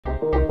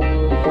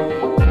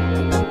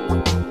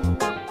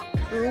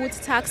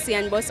taxi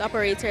and bus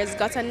operators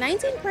got a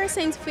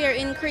 19% fare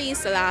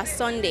increase last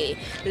Sunday.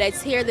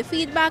 Let's hear the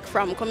feedback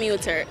from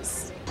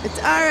commuters. It's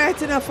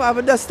alright enough. I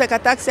would just take a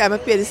taxi and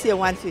pay the same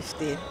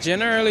 150.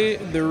 Generally,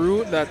 the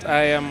route that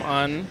I am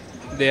on,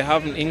 they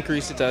haven't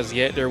increased it as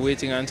yet. They're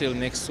waiting until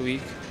next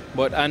week.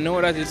 But I know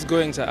that it's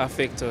going to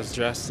affect us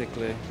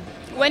drastically.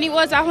 When it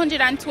was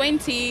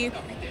 120,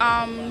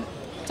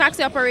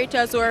 taxi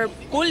operators were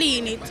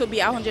bullying it to be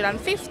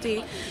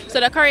 150. So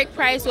the correct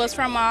price was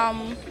from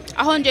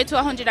 100 to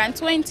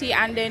 120,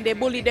 and then they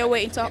bullied their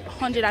way into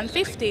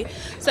 150.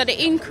 So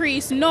the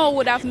increase now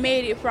would have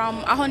made it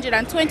from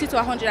 120 to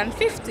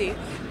 150,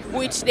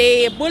 which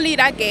they bullied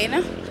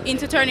again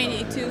into turning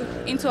it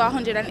into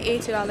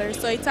 $180.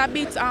 So it's a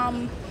bit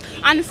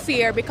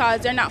unfair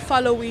because they're not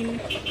following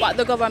what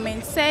the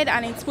government said,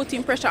 and it's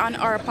putting pressure on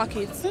our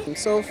pockets.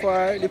 So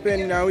far,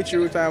 depending on which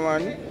route I'm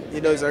on,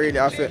 it doesn't really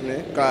affect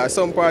me, because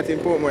some part in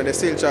Portmore they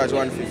still charge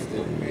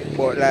 150.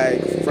 But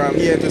like from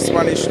here to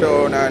Spanish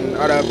Town and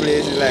other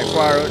places like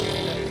far out,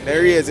 they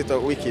raise it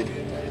up wicked.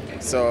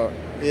 So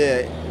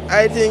yeah,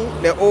 I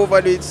think they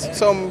overdo it,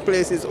 some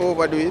places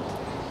overdo it,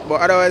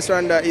 but otherwise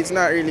from that it's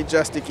not really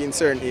drastic in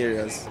certain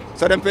areas.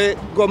 So them pay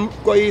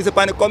go easy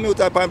upon the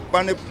commuter,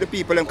 upon the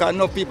people, because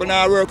enough people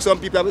now work, some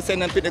people have to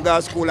send them to the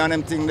girls' school and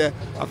them thing there,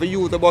 have to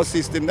use the bus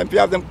system, them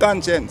have them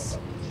conscience.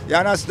 You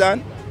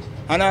understand?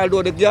 And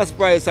although the gas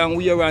price and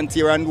wear and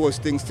tear and those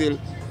things still,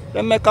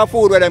 they make a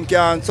food where them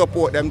can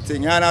support them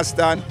thing, you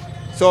understand?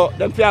 So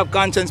them have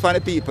conscience for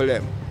the people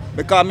them.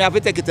 Because I have to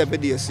take it every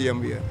day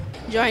same way.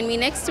 Join me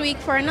next week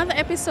for another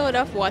episode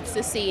of What's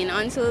the Scene.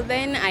 Until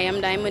then, I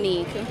am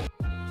Monique.